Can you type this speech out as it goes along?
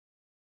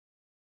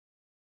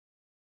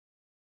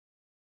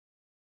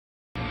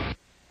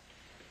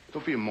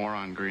Don't be a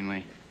moron,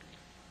 Greenlee.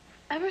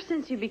 Ever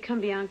since you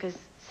become Bianca's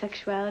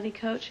sexuality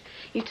coach,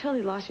 you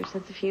totally lost your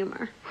sense of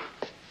humor.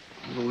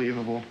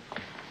 Unbelievable.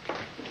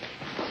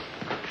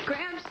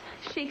 Gramps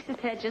shakes his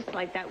head just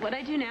like that. What'd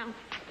I do now?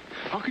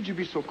 How could you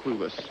be so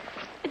clueless?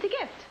 It's a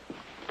gift.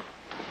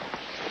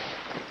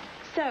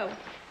 So,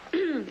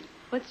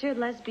 what's your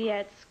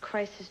lesbiette's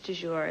crisis du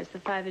jour? Is the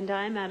 5 and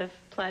dime out of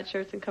plaid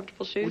shirts and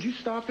comfortable shoes? Would you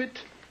stop it?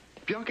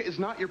 Bianca is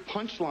not your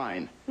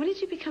punchline. When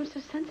did you become so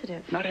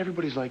sensitive? Not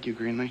everybody's like you,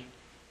 Greenlee.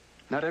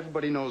 Not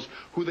everybody knows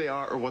who they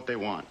are or what they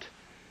want.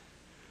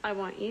 I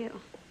want you.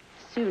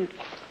 Soon.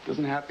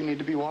 Doesn't happy need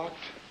to be walked?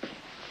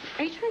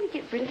 Are you trying to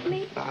get rid of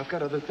me? I've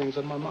got other things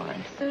on my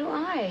mind. So do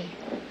I.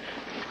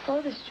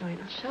 Blow this joint.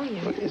 I'll show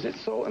you. But is it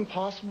so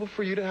impossible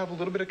for you to have a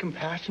little bit of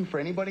compassion for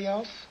anybody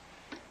else?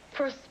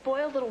 For a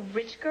spoiled little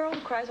rich girl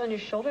who cries on your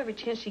shoulder every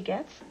chance she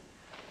gets?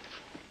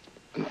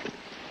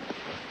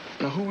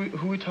 Now, who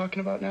are we talking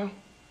about now?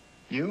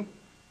 You?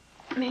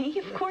 Me?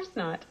 Of course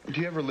not.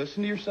 Do you ever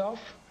listen to yourself?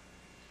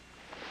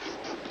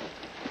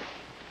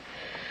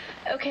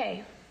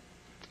 Okay.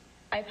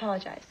 I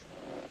apologize.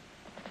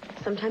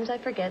 Sometimes I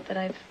forget that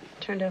I've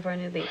turned over a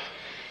new leaf.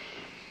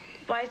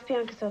 Why is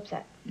Bianca so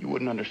upset? You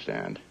wouldn't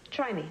understand.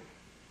 Try me.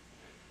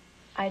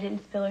 I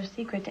didn't spill her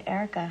secret to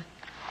Erica.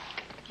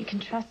 You can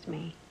trust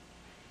me.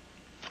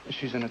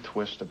 She's in a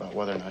twist about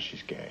whether or not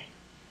she's gay.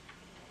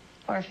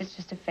 Or if it's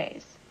just a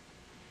phase.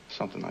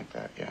 Something like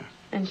that, yeah.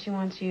 And she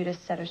wants you to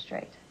set her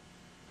straight.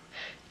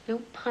 No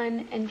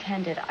pun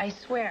intended, I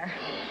swear.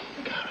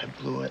 God,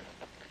 I blew it.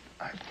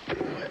 I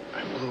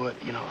blew it.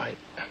 You know, I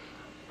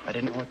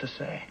didn't know what to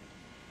say.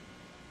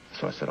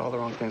 So I said all the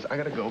wrong things. I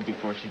gotta go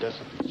before she does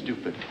something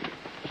stupid.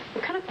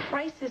 What kind of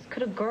crisis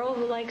could a girl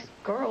who likes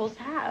girls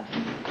have?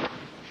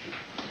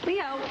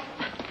 Leo.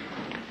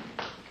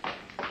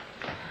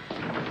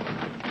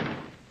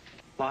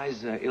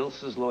 Liza,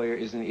 Ilsa's lawyer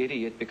is an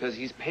idiot because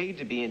he's paid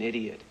to be an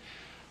idiot.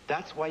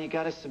 That's why you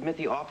gotta submit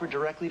the offer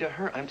directly to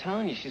her. I'm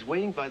telling you, she's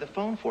waiting by the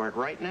phone for it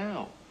right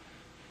now.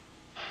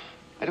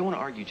 I don't want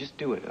to argue. Just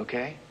do it,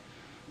 okay?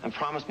 And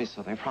promise me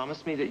something.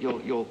 Promise me that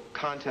you'll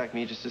contact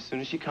me just as soon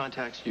as she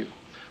contacts you.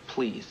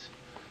 Please.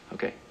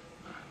 Okay.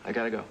 I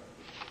gotta go.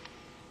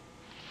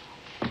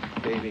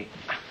 Baby,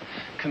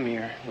 come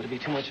here. Would it be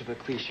too much of a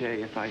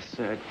cliche if I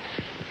said,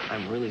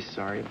 I'm really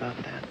sorry about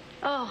that?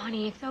 Oh,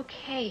 honey, it's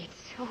okay.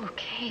 It's so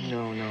okay.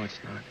 No, it's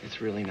not.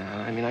 It's really not.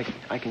 I mean,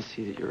 I can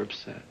see that you're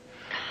upset.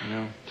 You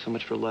know, so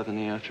much for love in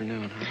the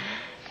afternoon, huh?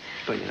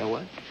 But you know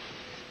what?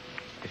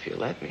 If you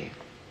let me,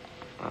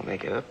 I'll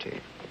make it up to you.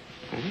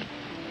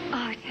 Mm-hmm.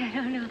 Oh,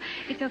 Dad, no.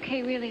 It's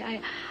okay, really. I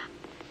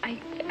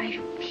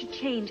should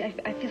change. I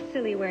feel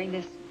silly wearing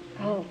this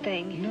whole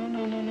thing.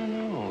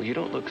 No. You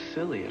don't look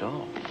silly at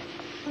all.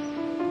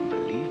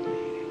 Believe me.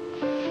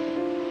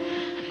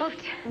 Oh,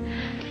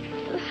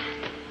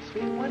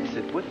 Sweetie, what is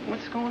it?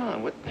 What's going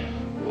on?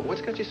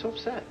 What's got you so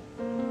upset?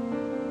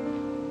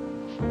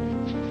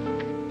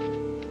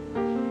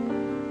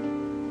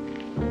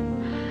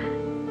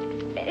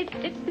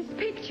 It's this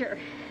picture.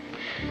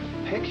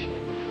 Picture?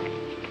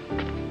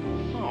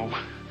 Oh,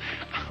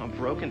 a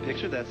broken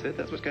picture, that's it?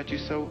 That's what's got you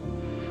so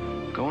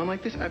going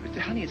like this?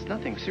 Honey, it's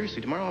nothing.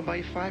 Seriously, tomorrow I'll buy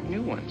you 5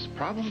 new ones.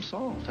 Problem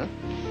solved, huh?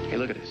 Hey,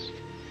 look at this.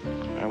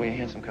 Are we a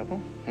handsome couple?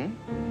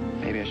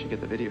 Maybe I should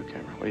get the video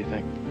camera. What do you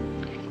think?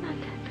 It's not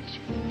that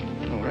picture.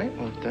 All right,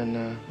 well,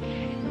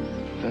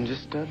 then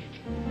just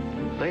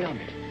lay it on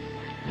me.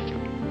 I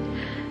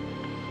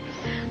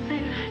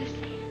don't know how to say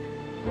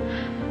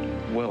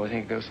it. Well, I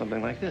think it goes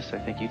something like this. I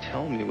think you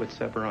tell me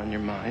what's ever on your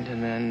mind,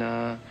 and then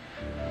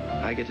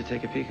I get to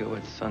take a peek at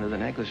what's under the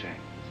negligee.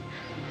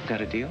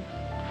 Got a deal?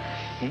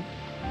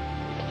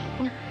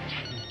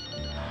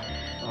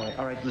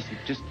 All right, listen,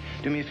 just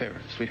do me a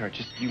favor, sweetheart.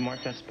 Just you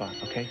mark that spot,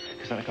 okay?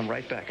 Because then I come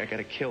right back. I got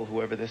to kill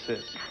whoever this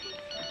is.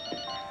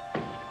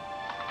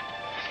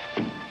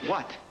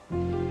 What?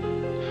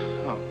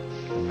 Oh,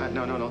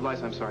 no,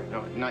 Liza, I'm sorry.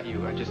 No, not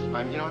you.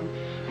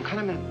 I'm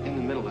kind of in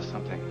the middle of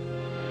something.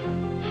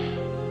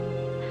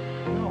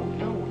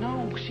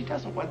 No, she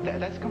doesn't want that.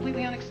 That's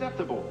completely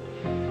unacceptable.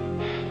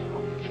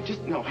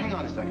 No, hang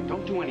on a second.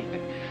 Don't do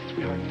anything.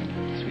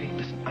 Sweetie,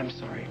 listen, I'm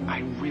sorry.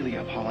 I really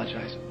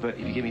apologize. But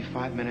if you give me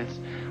 5 minutes,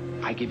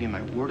 I give you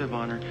my word of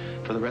honor.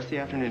 For the rest of the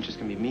afternoon, it's just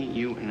going to be me,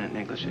 you, and that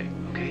negligee,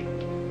 okay?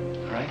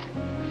 All right?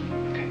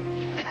 Okay.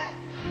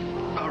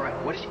 All right,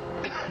 what is she...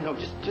 No,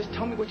 just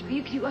tell me what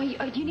you...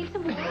 You need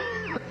some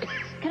water?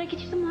 Can I get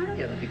you some water?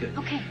 Yeah, that'd be good.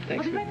 Okay,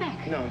 Thanks. I'll be right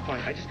back. No, I'm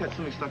fine. I just got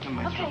something stuck in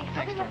my throat. Okay,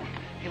 Thanks, darling.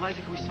 Hey,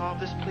 Liza, can we solve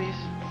this, please?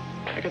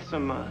 I got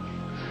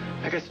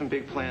some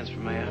big plans for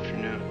my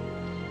afternoon.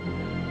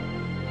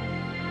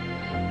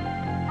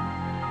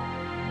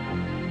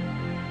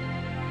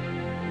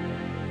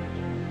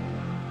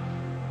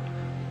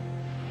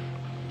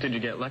 Did you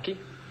get lucky?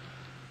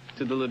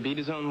 Did the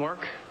Libidozone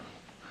work?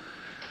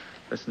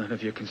 That's none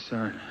of your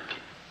concern.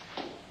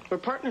 We're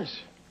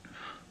partners.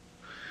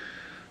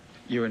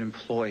 You're an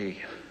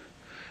employee.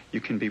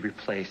 You can be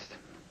replaced.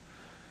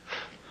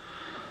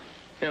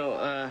 You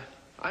know,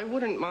 I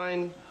wouldn't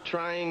mind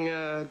trying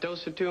a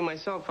dose or two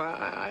myself.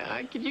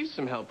 I could use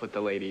some help with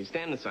the ladies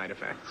and the side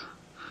effects.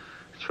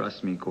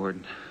 Trust me,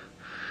 Gordon.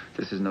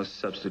 This is no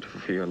substitute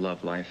for your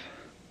love life.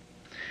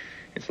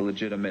 It's a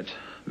legitimate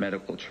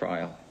medical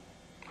trial.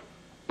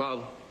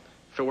 Well,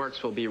 if it works,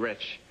 we'll be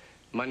rich.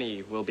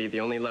 Money will be the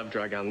only love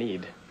drug I'll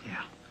need.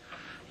 Yeah.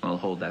 Well,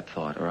 hold that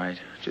thought, all right?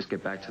 Just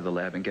get back to the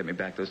lab and get me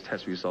back those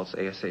test results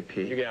ASAP.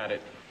 You got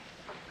it.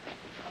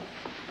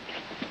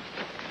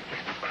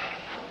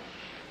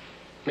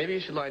 Maybe you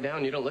should lie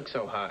down. You don't look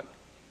so hot.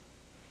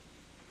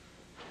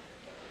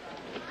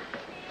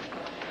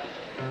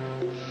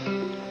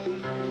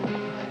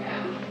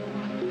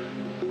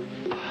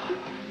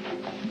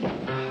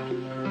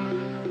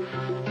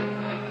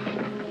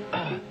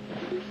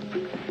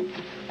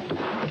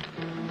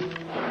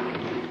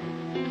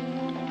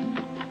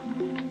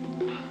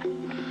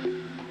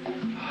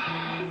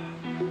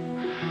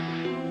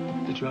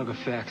 Drug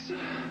effects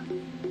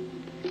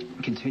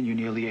continue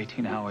nearly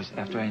 18 hours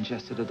after I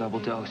ingested a double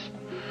dose.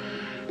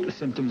 The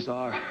symptoms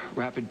are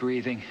rapid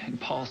breathing and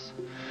pulse,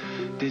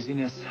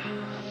 dizziness.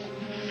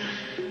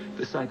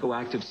 The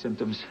psychoactive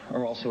symptoms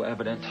are also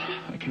evident.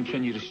 I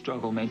continue to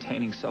struggle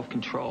maintaining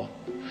self-control.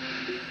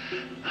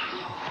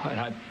 And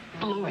I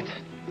blew it.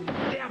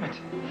 Damn it.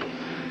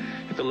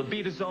 If the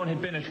Libidozone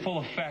had been at full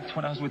effect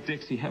when I was with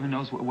Dixie, heaven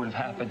knows what would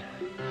have happened.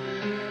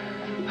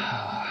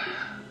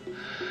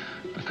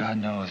 But God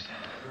knows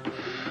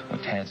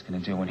what Tad's going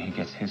to do when he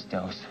gets his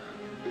dose.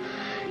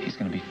 He's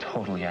going to be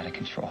totally out of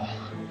control.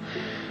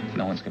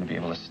 No one's going to be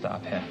able to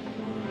stop him.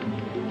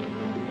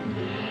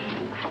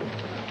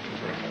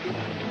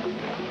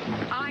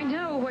 I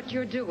know what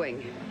you're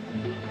doing.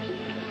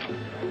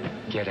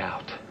 Get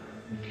out.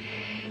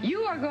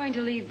 You are going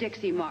to leave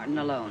Dixie Martin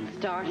alone,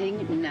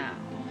 starting now.